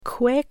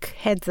quick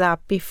heads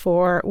up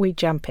before we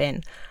jump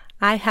in.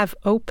 I have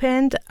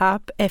opened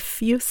up a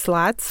few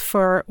slots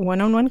for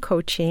one-on-one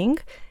coaching.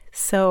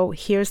 So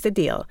here's the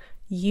deal.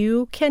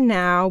 You can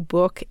now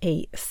book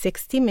a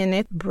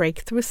 60-minute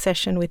breakthrough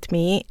session with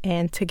me,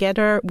 and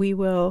together we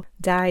will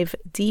dive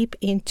deep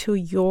into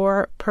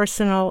your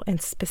personal and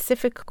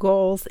specific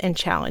goals and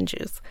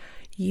challenges.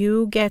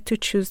 You get to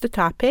choose the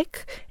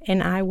topic,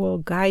 and I will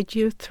guide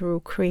you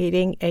through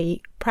creating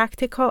a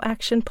practical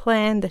action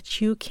plan that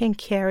you can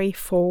carry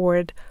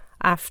forward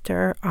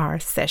after our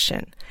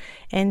session.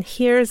 And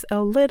here's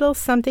a little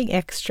something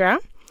extra.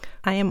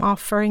 I am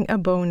offering a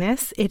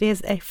bonus. It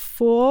is a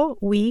full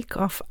week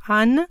of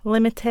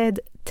unlimited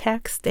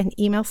text and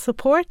email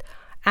support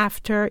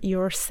after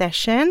your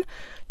session,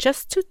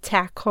 just to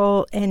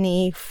tackle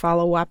any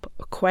follow-up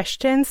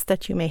questions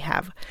that you may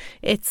have.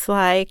 It's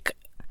like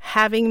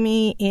having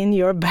me in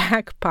your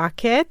back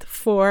pocket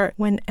for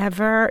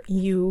whenever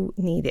you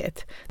need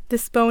it.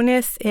 This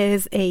bonus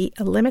is a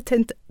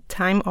limited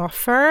time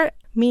offer,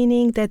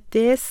 meaning that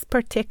this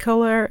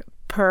particular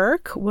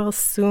perk will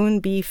soon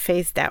be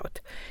phased out.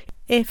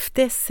 If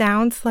this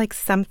sounds like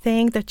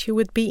something that you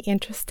would be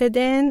interested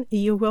in,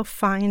 you will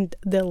find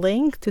the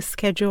link to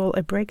schedule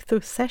a breakthrough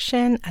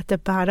session at the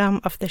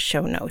bottom of the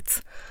show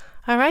notes.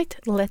 All right,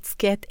 let's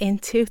get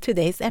into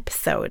today's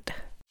episode.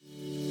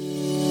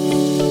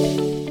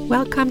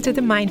 Welcome to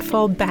the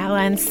Mindful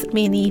Balance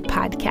mini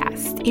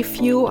podcast.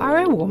 If you are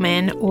a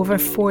woman over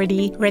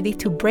 40, ready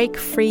to break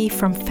free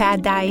from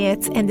fad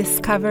diets and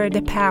discover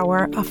the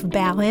power of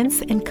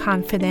balance and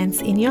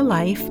confidence in your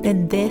life,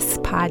 then this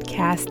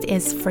podcast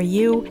is for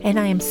you, and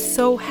I am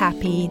so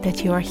happy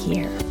that you are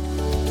here.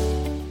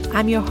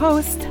 I'm your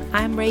host.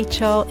 I'm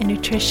Rachel, a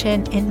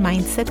nutrition and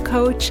mindset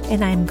coach,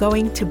 and I'm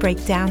going to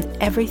break down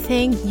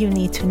everything you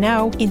need to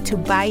know into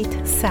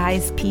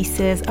bite-sized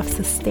pieces of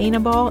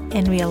sustainable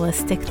and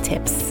realistic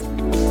tips.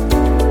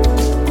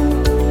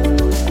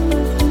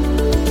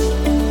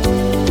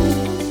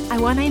 I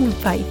want to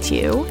invite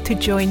you to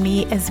join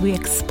me as we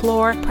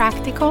explore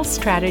practical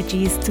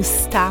strategies to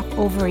stop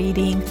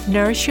overeating,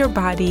 nourish your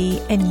body,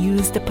 and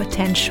use the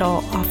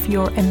potential of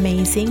your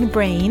amazing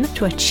brain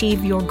to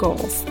achieve your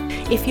goals.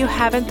 If you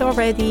haven't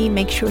already,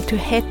 make sure to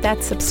hit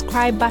that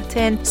subscribe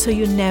button so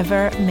you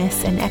never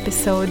miss an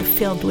episode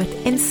filled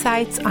with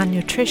insights on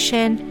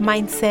nutrition,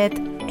 mindset,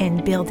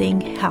 and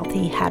building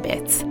healthy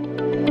habits.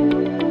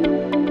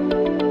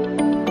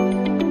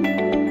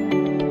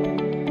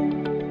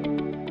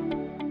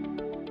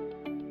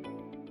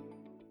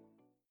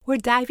 We're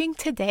diving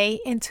today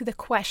into the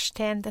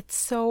question that's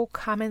so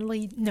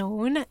commonly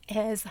known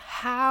as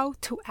how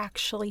to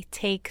actually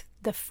take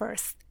the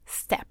first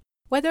step.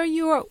 Whether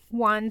you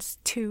want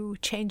to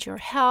change your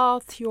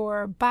health,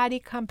 your body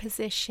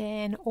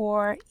composition,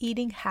 or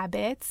eating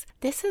habits,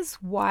 this is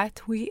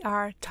what we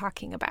are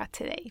talking about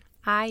today.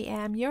 I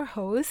am your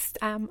host,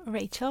 I'm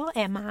Rachel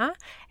Emma,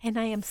 and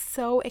I am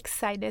so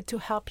excited to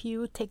help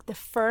you take the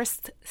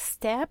first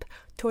step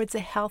towards a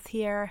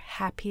healthier,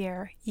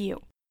 happier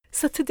you.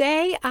 So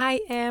today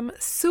I am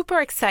super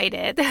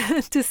excited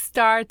to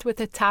start with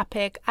a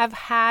topic I've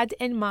had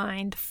in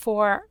mind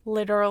for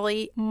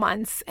literally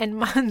months and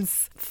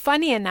months.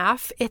 Funny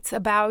enough, it's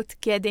about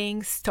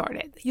getting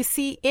started. You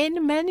see,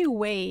 in many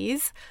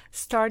ways,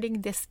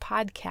 starting this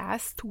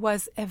podcast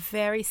was a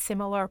very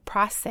similar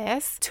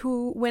process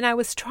to when I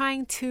was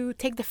trying to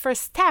take the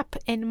first step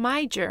in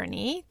my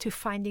journey to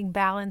finding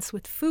balance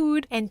with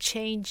food and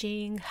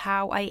changing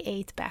how I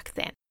ate back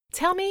then.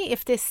 Tell me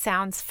if this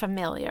sounds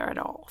familiar at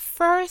all.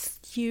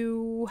 First,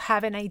 you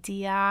have an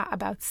idea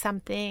about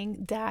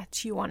something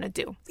that you want to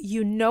do.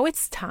 You know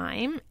it's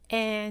time,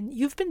 and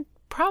you've been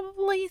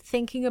probably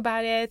thinking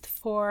about it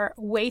for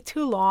way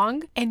too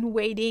long and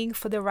waiting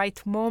for the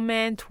right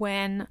moment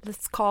when,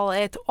 let's call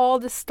it, all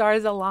the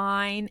stars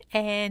align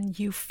and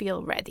you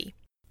feel ready.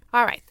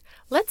 All right,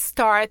 let's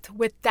start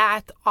with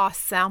that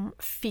awesome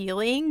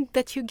feeling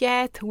that you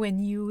get when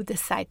you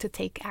decide to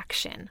take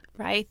action,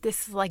 right?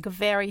 This is like a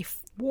very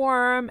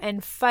warm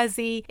and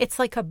fuzzy. It's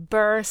like a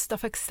burst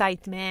of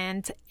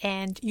excitement,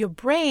 and your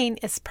brain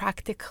is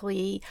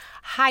practically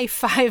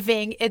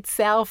high-fiving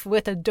itself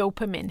with a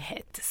dopamine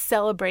hit,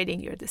 celebrating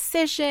your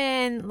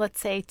decision,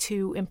 let's say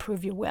to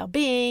improve your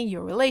well-being,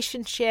 your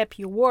relationship,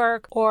 your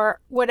work,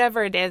 or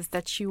whatever it is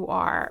that you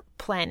are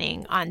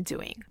planning on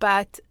doing.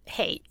 But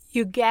hey,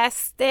 you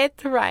guessed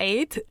it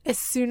right. As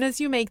soon as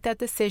you make that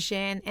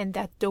decision and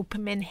that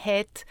dopamine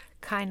hit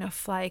kind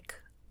of like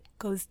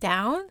goes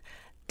down,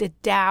 the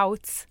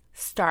doubts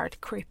start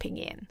creeping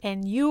in,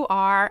 and you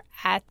are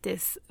at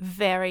this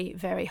very,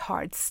 very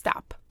hard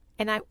stop.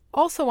 And I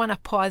also want to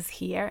pause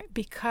here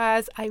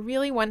because I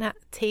really want to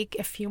take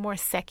a few more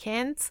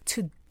seconds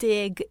to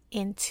dig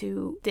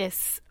into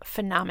this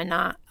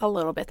phenomena a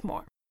little bit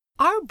more.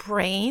 Our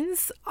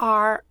brains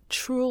are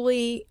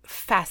truly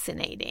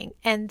fascinating,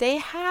 and they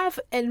have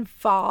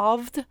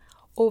evolved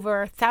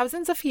over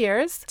thousands of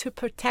years to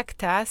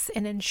protect us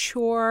and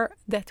ensure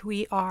that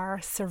we are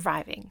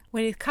surviving.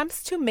 When it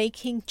comes to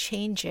making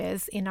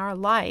changes in our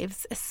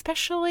lives,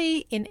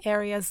 especially in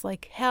areas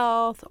like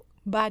health,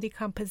 body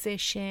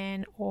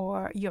composition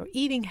or your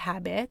eating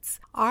habits,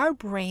 our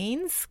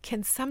brains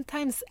can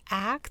sometimes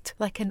act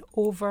like an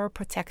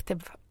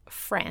overprotective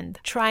friend,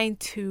 trying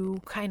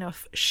to kind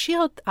of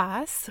shield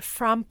us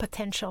from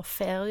potential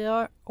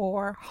failure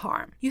or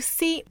harm. You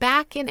see,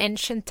 back in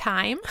ancient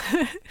time,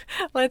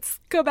 let's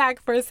go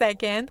back for a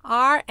second,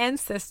 our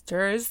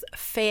ancestors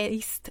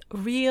faced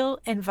real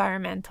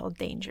environmental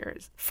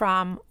dangers,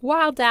 from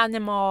wild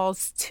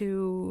animals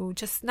to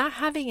just not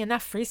having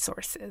enough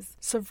resources.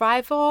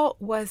 Survival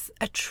was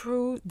a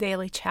true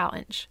daily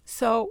challenge.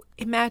 So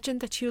imagine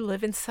that you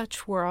live in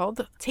such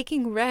world,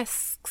 taking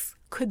risks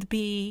could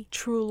be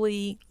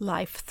truly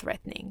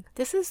life-threatening.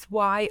 This is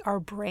why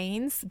our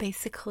brains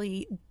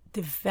basically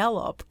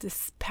develop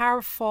this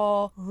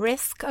powerful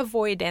risk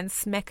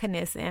avoidance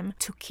mechanism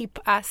to keep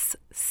us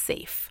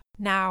safe.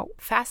 Now,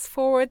 fast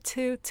forward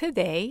to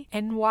today,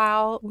 and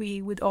while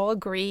we would all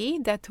agree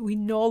that we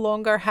no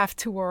longer have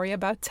to worry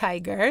about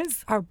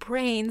tigers, our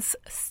brains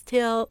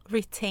still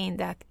retain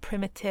that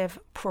primitive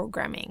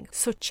programming.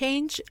 So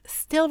change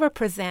still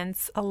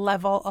represents a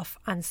level of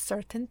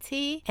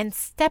uncertainty, and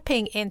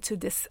stepping into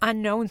this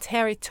unknown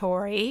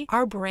territory,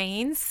 our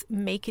brains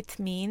make it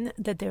mean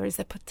that there is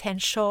a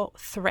potential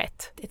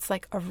threat. It's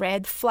like a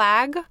red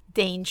flag,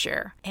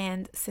 danger.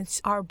 And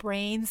since our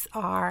brains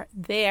are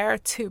there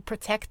to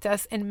protect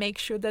us and make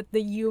sure that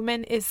the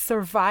human is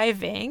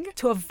surviving,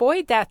 to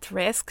avoid that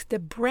risk, the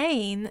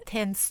brain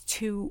tends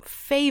to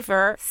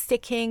favor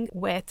sticking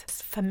with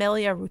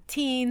familiar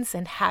routines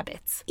and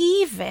habits.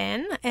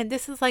 Even, and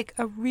this is like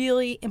a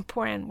really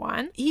important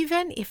one,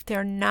 even if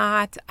they're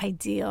not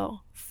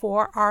ideal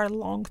for our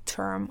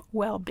long-term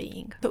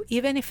well-being. So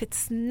even if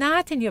it's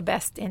not in your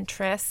best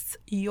interests,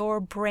 your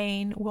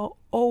brain will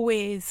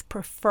always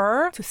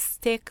prefer to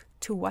stick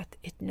to what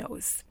it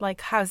knows.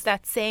 Like, how's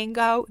that saying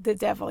go? The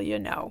devil you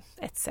know,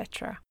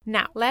 etc.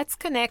 Now, let's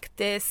connect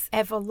this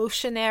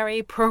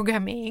evolutionary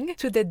programming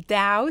to the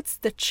doubts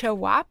that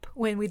show up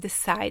when we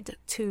decide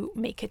to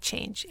make a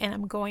change. And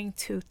I'm going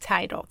to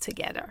tie it all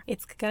together.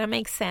 It's going to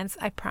make sense,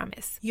 I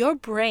promise. Your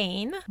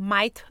brain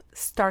might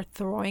start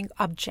throwing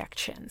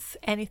objections,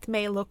 and it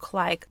may look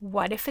like,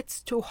 what if it's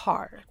too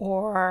hard?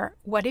 Or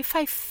what if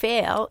I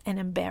fail and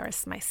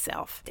embarrass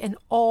myself? And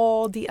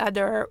all the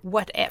other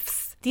what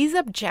ifs. These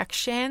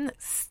objections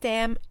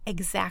stem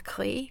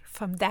exactly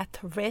from that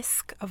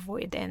risk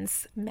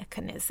avoidance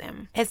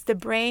mechanism, as the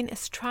brain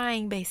is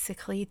trying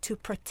basically to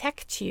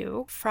protect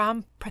you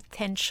from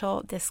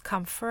potential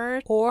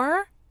discomfort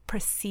or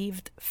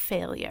perceived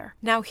failure.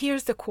 Now,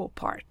 here's the cool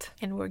part,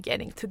 and we're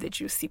getting to the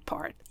juicy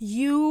part.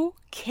 You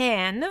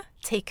can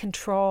take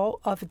control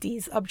of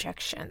these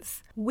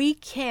objections. We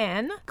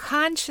can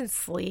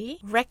consciously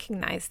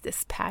recognize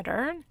this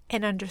pattern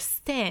and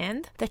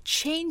understand that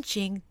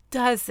changing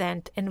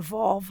doesn't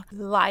involve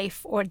life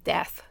or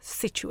death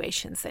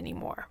situations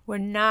anymore. We're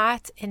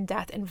not in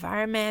that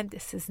environment.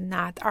 This is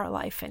not our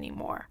life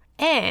anymore.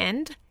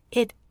 And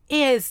it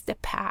is the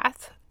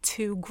path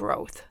to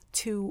growth,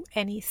 to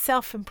any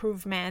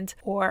self-improvement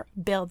or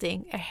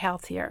building a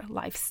healthier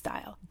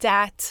lifestyle.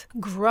 That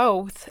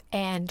growth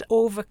and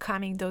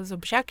overcoming those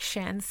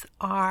objections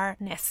are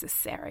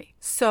necessary.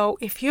 So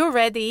if you're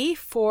ready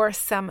for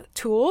some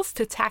tools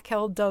to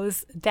tackle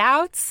those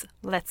doubts,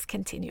 let's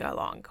continue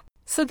along.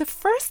 So the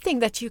first thing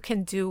that you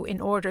can do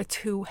in order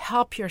to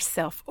help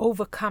yourself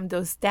overcome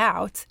those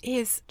doubts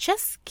is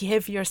just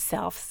give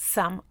yourself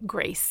some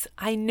grace.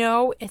 I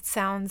know it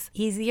sounds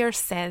easier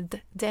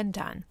said than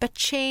done, but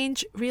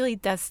change really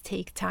does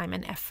take time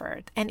and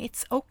effort, and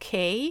it's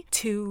okay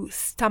to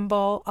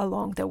stumble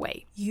along the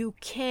way. You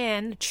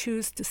can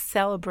choose to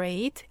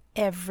celebrate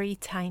every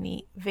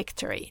tiny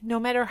victory, no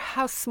matter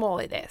how small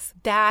it is.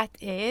 That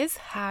is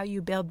how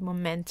you build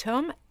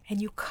momentum. And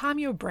you calm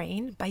your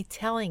brain by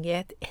telling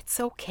it, it's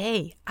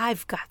okay,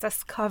 I've got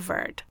us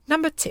covered.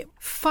 Number 2,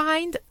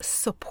 find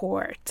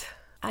support.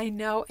 I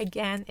know,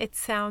 again, it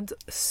sounds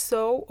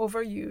so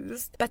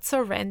overused, but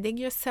surrounding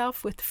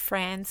yourself with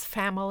friends,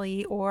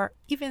 family, or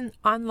even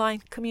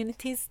online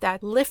communities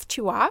that lift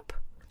you up,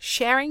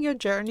 sharing your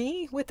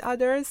journey with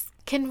others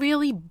can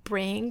really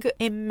bring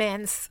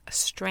immense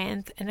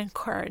strength and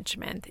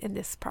encouragement in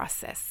this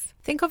process.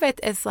 Think of it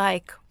as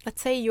like,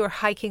 let's say you're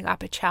hiking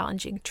up a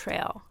challenging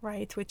trail,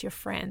 right, with your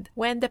friend.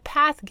 When the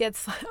path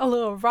gets a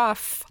little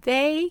rough,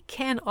 they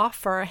can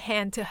offer a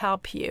hand to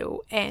help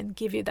you and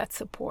give you that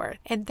support.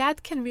 And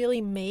that can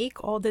really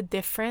make all the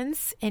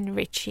difference in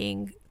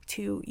reaching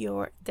to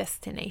your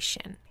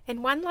destination.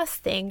 And one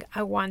last thing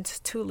I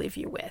want to leave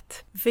you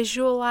with.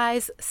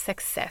 Visualize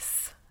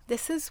success.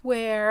 This is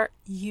where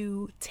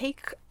you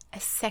take a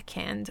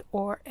second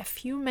or a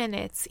few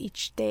minutes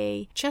each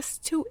day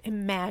just to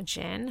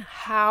imagine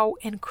how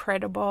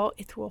incredible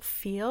it will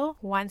feel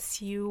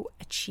once you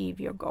achieve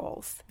your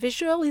goals.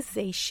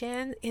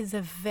 Visualization is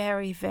a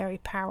very, very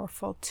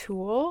powerful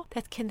tool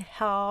that can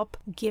help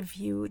give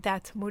you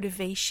that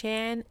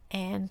motivation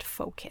and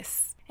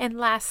focus. And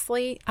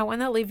lastly, I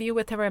want to leave you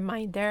with a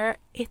reminder.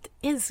 It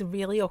is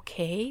really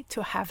okay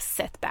to have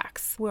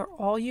setbacks. We're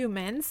all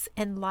humans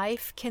and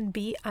life can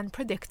be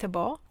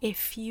unpredictable.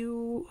 If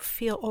you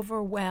feel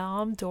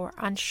overwhelmed or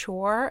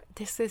unsure,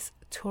 this is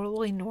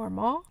totally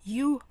normal.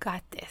 You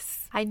got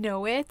this. I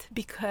know it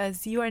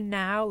because you are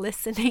now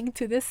listening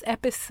to this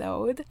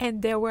episode,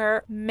 and there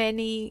were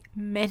many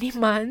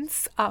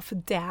months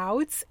of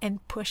doubts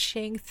and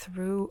pushing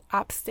through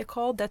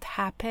obstacles that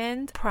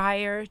happened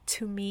prior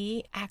to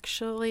me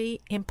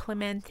actually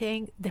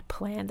implementing the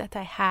plan that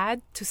I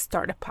had to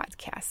start a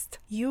podcast.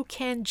 You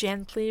can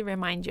gently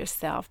remind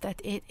yourself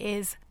that it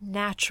is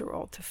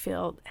natural to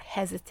feel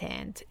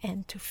hesitant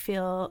and to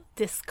feel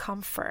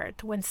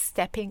discomfort when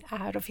stepping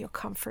out of your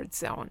comfort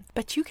zone.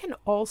 But you can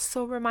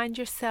also remind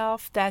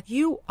yourself that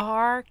you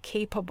are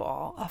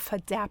capable of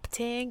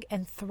adapting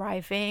and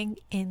thriving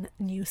in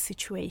new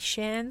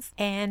situations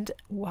and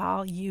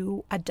while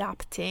you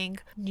adopting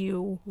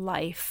new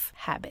life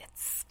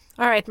habits.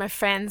 All right, my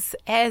friends,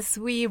 as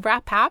we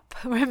wrap up,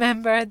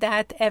 remember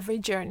that every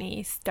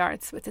journey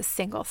starts with a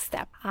single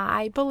step.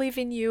 I believe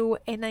in you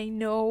and I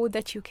know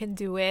that you can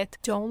do it.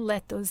 Don't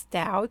let those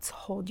doubts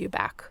hold you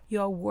back.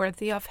 You're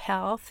worthy of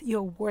health,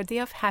 you're worthy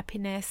of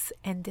happiness,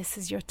 and this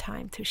is your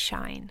time to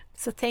shine.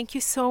 So thank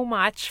you so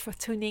much for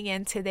tuning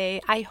in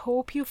today. I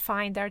hope you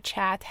find our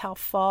chat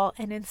helpful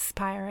and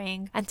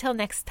inspiring. Until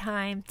next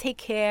time, take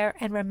care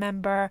and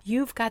remember,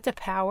 you've got the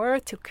power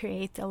to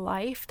create the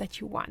life that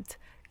you want.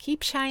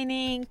 Keep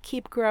shining,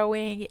 keep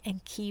growing,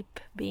 and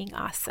keep being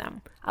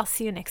awesome. I'll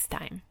see you next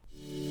time.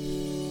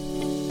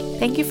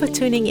 Thank you for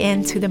tuning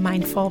in to the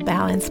Mindful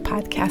Balance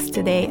podcast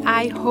today.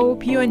 I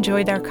hope you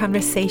enjoyed our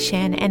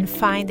conversation and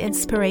find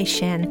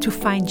inspiration to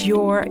find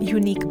your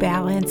unique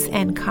balance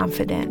and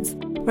confidence.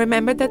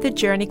 Remember that the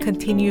journey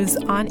continues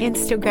on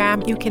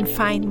Instagram. You can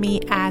find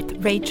me at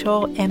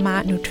Rachel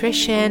Emma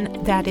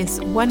Nutrition. That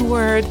is one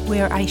word,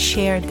 where I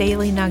share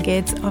daily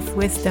nuggets of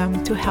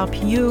wisdom to help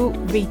you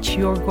reach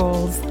your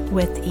goals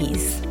with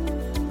ease.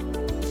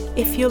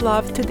 If you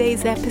loved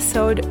today's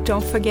episode,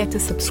 don't forget to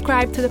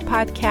subscribe to the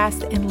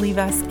podcast and leave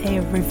us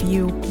a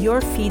review.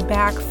 Your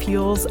feedback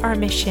fuels our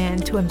mission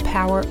to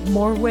empower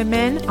more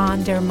women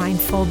on their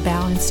mindful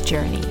balance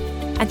journey.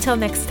 Until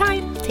next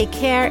time, take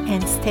care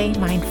and stay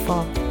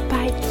mindful.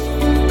 Bye.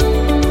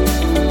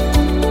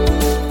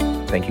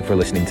 Thank you for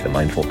listening to The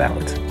Mindful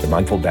Balance. The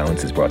Mindful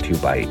Balance is brought to you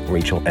by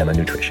Rachel Emma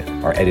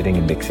Nutrition. Our editing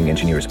and mixing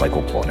engineer is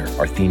Michael Ploner.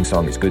 Our theme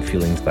song is Good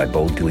Feelings by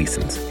Bo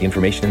Delisons. The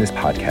information in this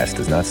podcast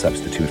does not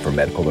substitute for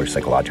medical or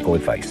psychological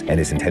advice and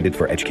is intended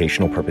for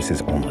educational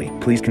purposes only.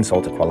 Please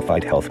consult a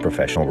qualified health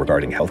professional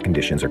regarding health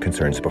conditions or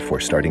concerns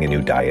before starting a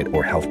new diet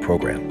or health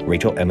program.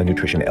 Rachel Emma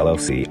Nutrition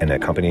LLC and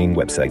accompanying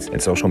websites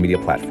and social media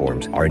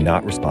platforms are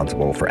not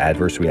responsible for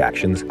adverse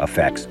reactions,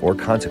 effects, or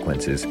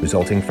consequences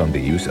resulting from the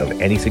use of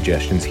any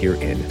suggestions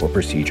herein or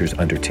procedures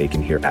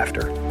undertaken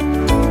hereafter.